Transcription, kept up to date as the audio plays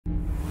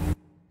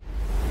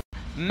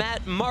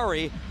Matt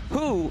Murray,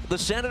 who the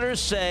Senators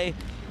say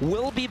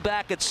will be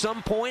back at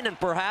some point and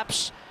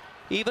perhaps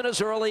even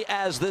as early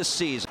as this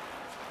season.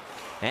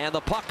 And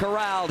the puck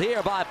corralled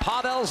here by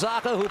Pavel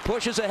Zacha, who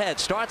pushes ahead.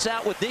 Starts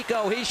out with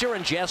Nico Hischier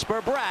and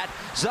Jesper Bratt.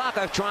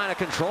 Zacha trying to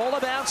control the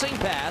bouncing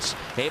pass,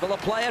 able to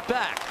play it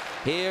back.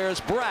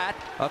 Here's Bratt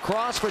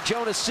across for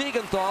Jonas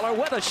Siegenthaler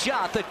with a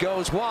shot that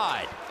goes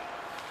wide.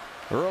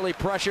 Early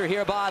pressure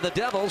here by the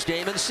Devils.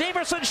 Damon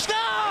Severson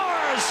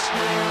scores!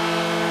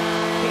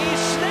 He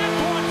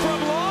snapped one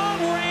from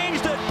long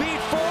range that beat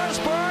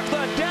Forsberg.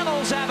 The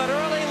Devils have an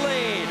early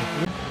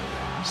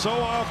lead. So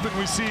often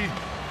we see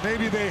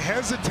maybe they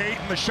hesitate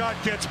and the shot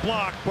gets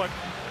blocked, but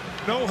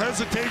no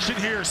hesitation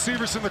here.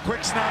 Severson, the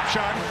quick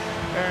snapshot,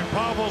 and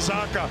Pavel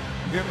Zacha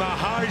in the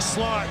high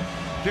slot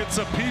gets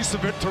a piece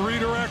of it to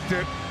redirect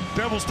it.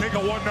 Devils take a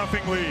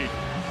 1-0 lead.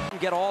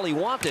 Get all he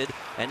wanted,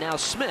 and now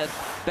Smith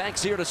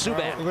banks here to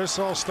Subban. Well, this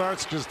all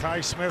starts because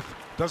Ty Smith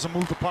doesn't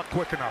move the puck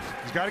quick enough.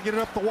 He's got to get it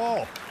up the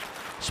wall.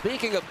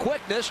 Speaking of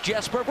quickness,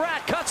 Jesper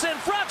Bratt cuts in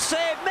front,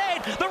 save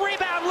made. The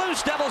rebound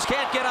loose, Devils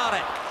can't get on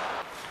it.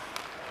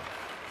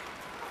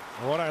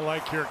 What I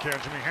like here, Ken,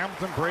 Jimmy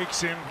Hamilton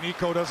breaks in.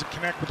 Nico doesn't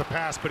connect with the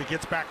pass, but he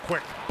gets back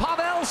quick.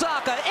 Pavel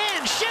Zacha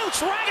in,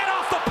 shoots, ragged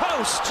off the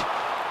post.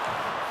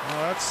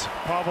 Well, that's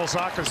Pavel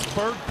Zacha's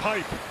third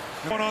pipe.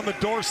 One on the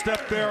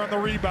doorstep there on the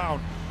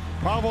rebound.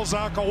 Pavel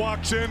Zacha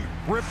walks in,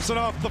 rips it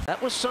off the...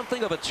 That was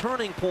something of a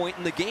turning point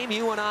in the game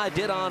you and I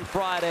did on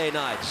Friday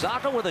night.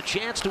 Zacha with a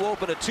chance to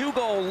open a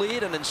 2-goal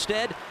lead, and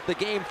instead the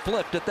game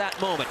flipped at that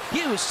moment.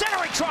 Hughes,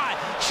 centering try,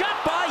 shot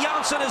by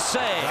Janssen is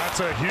saved. That's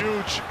a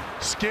huge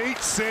skate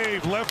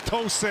save, left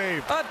toe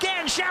save.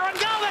 Again, Sharon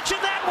Govich,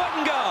 and that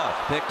wouldn't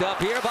go. Picked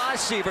up here by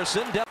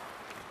Severson.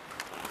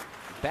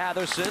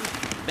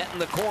 Batherson met in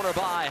the corner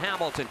by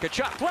Hamilton.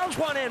 Tkachuk throws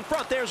one in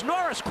front. There's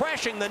Norris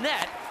crashing the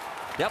net.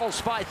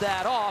 Devils fight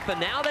that off, and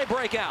now they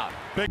break out.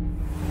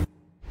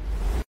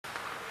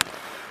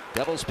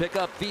 Devils pick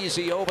up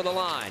Vesey over the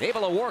line,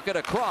 able to work it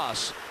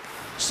across.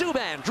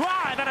 Subban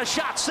drive and a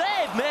shot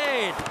save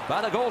made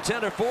by the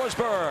goaltender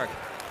Forsberg.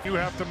 You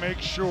have to make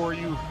sure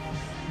you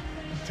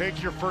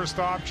take your first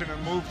option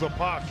and move the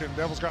puck, and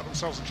Devils got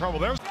themselves in trouble.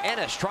 There's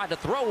Ennis tried to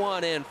throw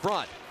one in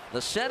front.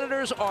 The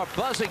Senators are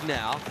buzzing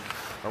now.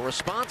 A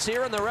response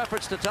here in their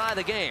efforts to tie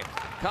the game.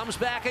 Comes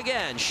back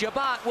again.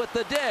 Shabbat with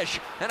the dish.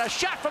 And a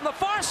shot from the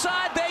far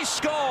side. They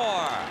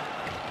score.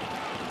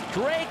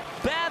 Drake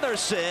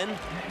Batherson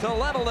to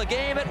level the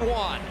game at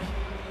 1.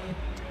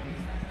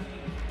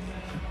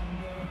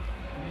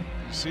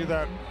 You see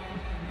that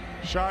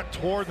shot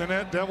toward the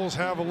net. Devils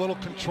have a little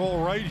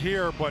control right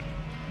here, but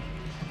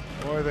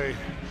boy, they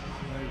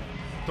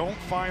don't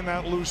find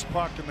that loose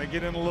puck, and they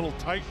get in a little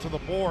tight to the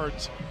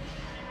boards.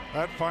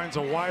 That finds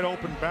a wide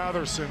open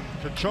Batherson.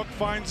 Tkachuk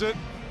finds it,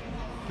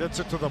 gets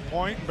it to the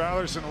point.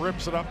 Batherson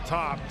rips it up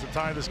top to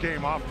tie this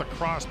game off the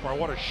crossbar.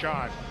 What a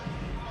shot.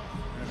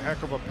 And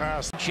heck of a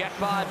pass. Checked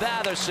by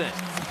Batherson.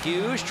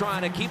 Hughes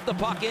trying to keep the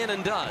puck in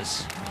and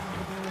does.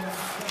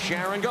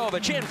 Sharon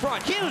Govich in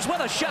front. Hughes with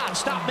a shot.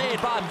 Stop made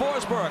by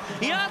Forsberg.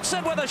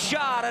 Janssen with a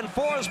shot, and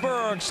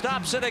Forsberg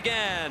stops it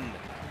again.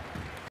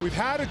 We've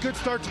had a good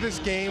start to this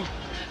game.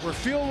 We're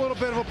feeling a little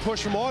bit of a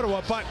push from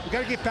Ottawa, but we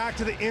got to get back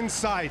to the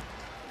inside.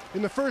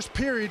 In the first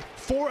period,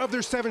 4 of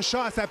their 7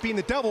 shots, that being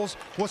the Devils,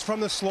 was from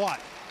the slot.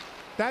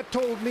 That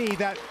told me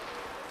that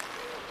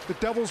the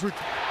Devils were...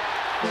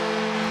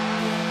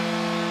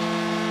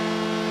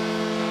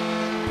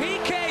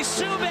 PK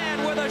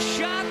Subban with a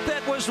shot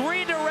that was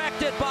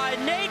redirected by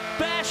Nate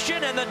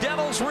Bastian, and the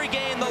Devils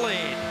regain the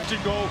lead. To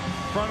go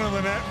front of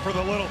the net for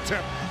the little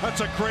tip.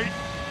 That's a great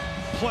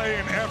play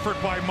and effort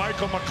by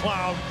Michael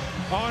McLeod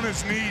on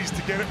his knees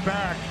to get it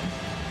back.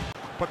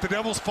 But the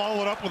Devils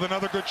followed up with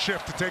another good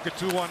shift to take a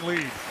 2-1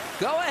 lead.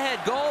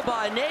 Go-ahead goal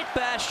by Nate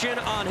Bastian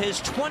on his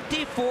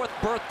 24th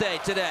birthday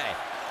today.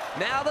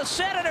 Now the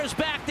Senators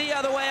back the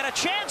other way, and a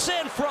chance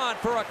in front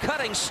for a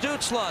cutting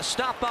Stützle,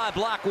 stopped by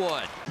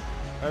Blackwood.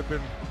 Have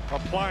been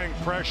applying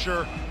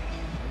pressure,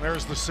 and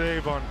there's the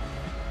save on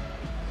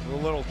the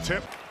little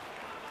tip.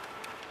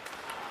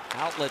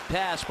 Outlet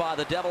pass by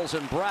the Devils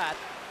and Bratt.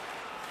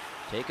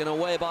 Taken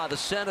away by the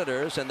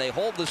Senators, and they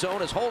hold the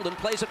zone as Holden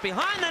plays it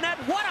behind the net.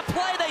 What a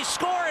play! They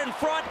score in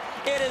front.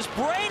 It is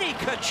Brady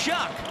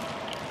Tkachuk.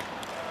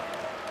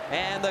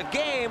 And the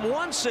game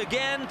once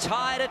again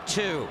tied at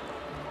 2.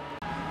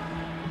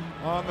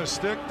 On the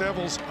stick,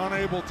 Devils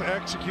unable to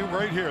execute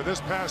right here. This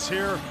pass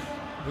here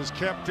is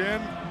kept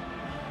in.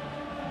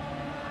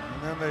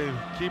 And then they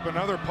keep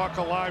another puck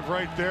alive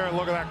right there.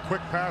 Look at that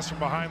quick pass from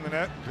behind the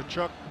net.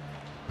 Tkachuk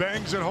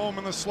bangs it home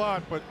in the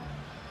slot, but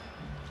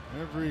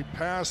every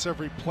pass,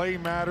 every play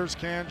matters,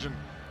 Kanj. And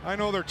I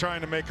know they're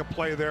trying to make a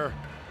play there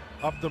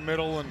up the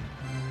middle. And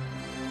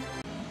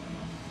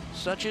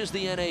such is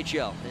the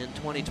NHL in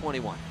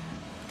 2021.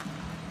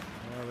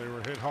 They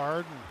were hit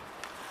hard.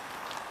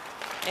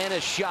 And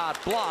a shot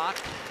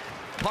blocked.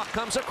 Puck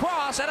comes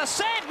across, and a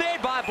save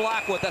made by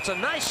Blackwood. That's a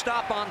nice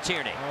stop on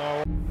Tierney.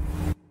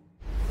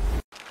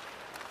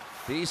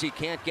 Vesey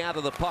can't gather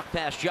the puck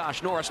past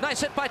Josh Norris.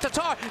 Nice hit by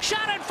Tatar.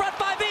 Shot in front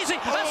by Vesey.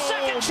 A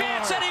second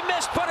chance, and he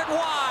missed. Put it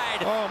wide.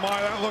 Oh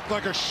my, that looked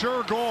like a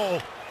sure goal.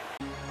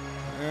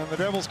 And the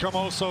Devils come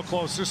oh so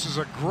close. This is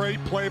a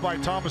great play by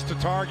Thomas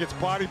Tatar. Gets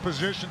body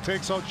position,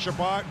 takes out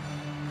Shabbat.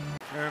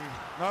 And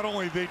not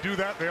only they do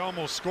that, they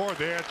almost scored.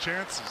 They had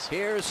chances.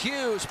 Here's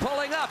Hughes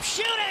pulling up,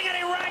 shooting, and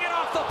he rang it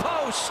off the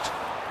post.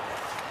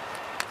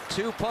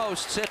 2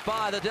 posts hit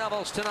by the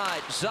Devils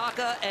tonight.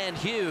 Zacha and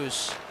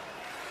Hughes.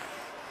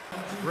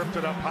 Ripped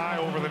it up high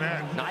over the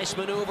net. Nice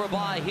maneuver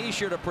by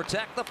Hischier to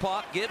protect the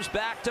puck. Gives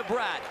back to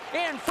Bratt.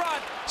 In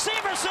front,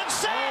 Severson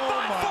saved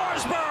by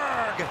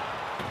Forsberg.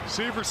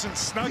 Severson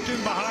snuck in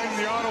behind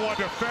the Ottawa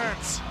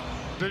defense.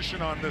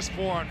 Addition on this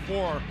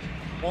 4-on-4.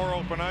 More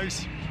open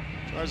ice.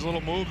 Tries a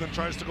little move, then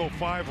tries to go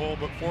 5-hole,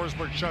 but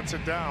Forsberg shuts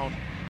it down.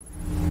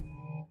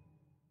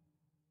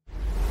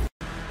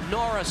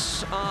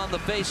 Norris on the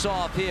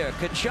face-off here.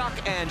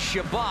 Tkachuk and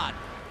Shabbat.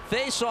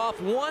 Face-off,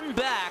 one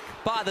back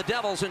by the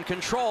Devils and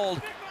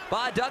controlled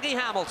by Dougie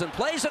Hamilton.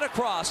 Plays it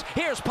across.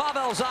 Here's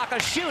Pavel Zacha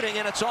shooting,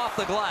 and it's off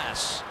the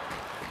glass.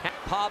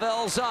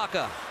 Pavel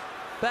Zacha.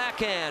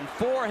 Backhand,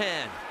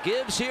 forehand.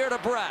 Gives here to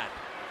Bratt.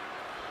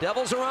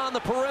 Devils are on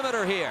the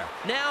perimeter here.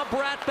 Now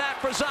Bratt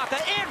back for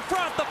Zacha. In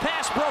front, the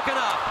pass broken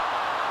up.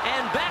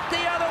 And back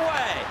the other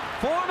way.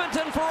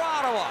 Formanton for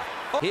Ottawa.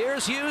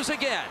 Here's Hughes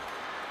again.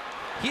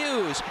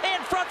 Hughes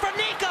in front for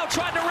Nico,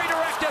 tried to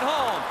redirect it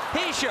home.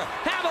 Hischier,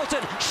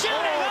 Hamilton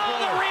shooting. Oh,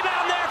 the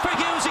rebound there for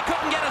Hughes. He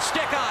couldn't get a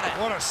stick on it.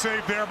 What a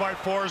save there by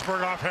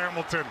Forsberg off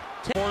Hamilton.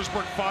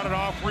 Forsberg fought it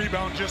off,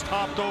 rebound just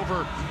hopped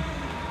over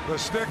the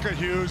stick of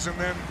Hughes, and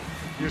then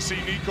you see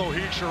Nico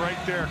Hischier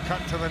right there,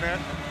 cut to the net.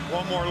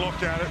 One more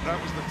look at it. That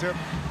was the tip.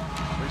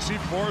 You see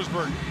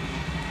Forsberg.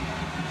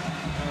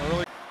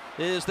 Really.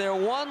 Is there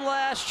one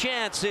last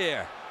chance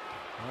here?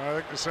 I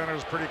think the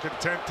Senators pretty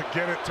content to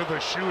get it to the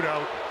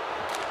shootout.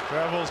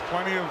 Devils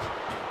plenty of.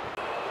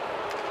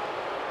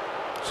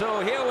 So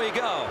here we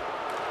go.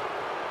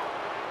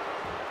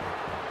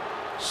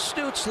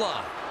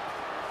 Stützle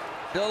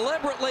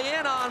deliberately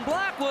in on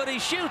Blackwood. He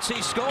shoots,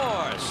 he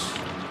scores.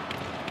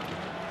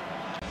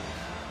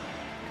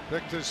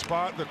 Picked his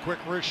spot, the quick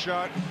wrist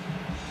shot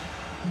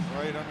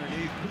right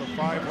underneath the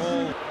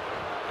 5-hole.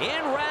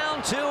 In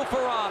round 2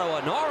 for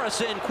Ottawa.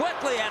 Norris in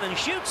quickly and he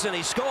shoots and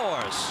he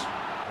scores.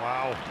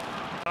 Wow.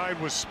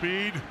 Side with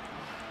speed.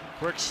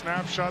 Quick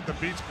snapshot that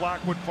beats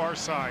Blackwood far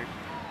side.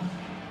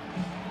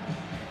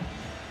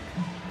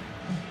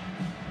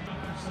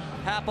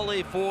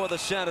 Happily for the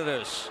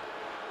Senators.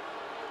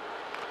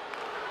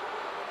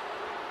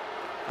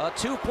 A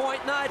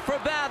 2-point night for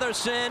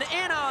Batherson.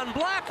 In on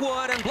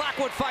Blackwood, and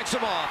Blackwood fights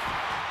him off.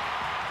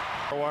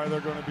 Why they're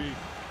going to be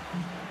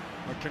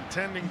a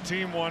contending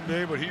team one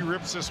day, but he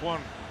rips this one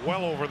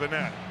well over the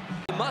net.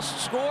 He must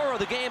score or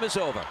the game is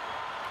over.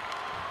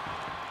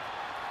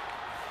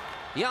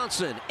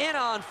 Janssen in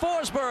on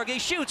Forsberg. He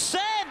shoots,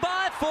 saved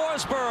by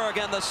Forsberg,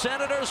 and the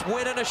Senators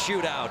win in a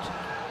shootout.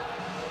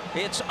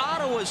 It's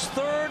Ottawa's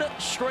 3rd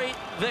straight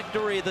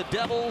victory. The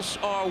Devils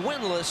are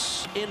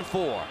winless in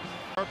 4.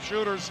 Sharp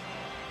shooters,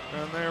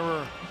 and they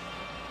were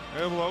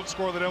able to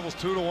outscore the Devils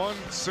 2-1.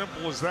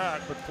 Simple as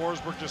that, but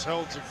Forsberg just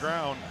held his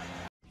ground.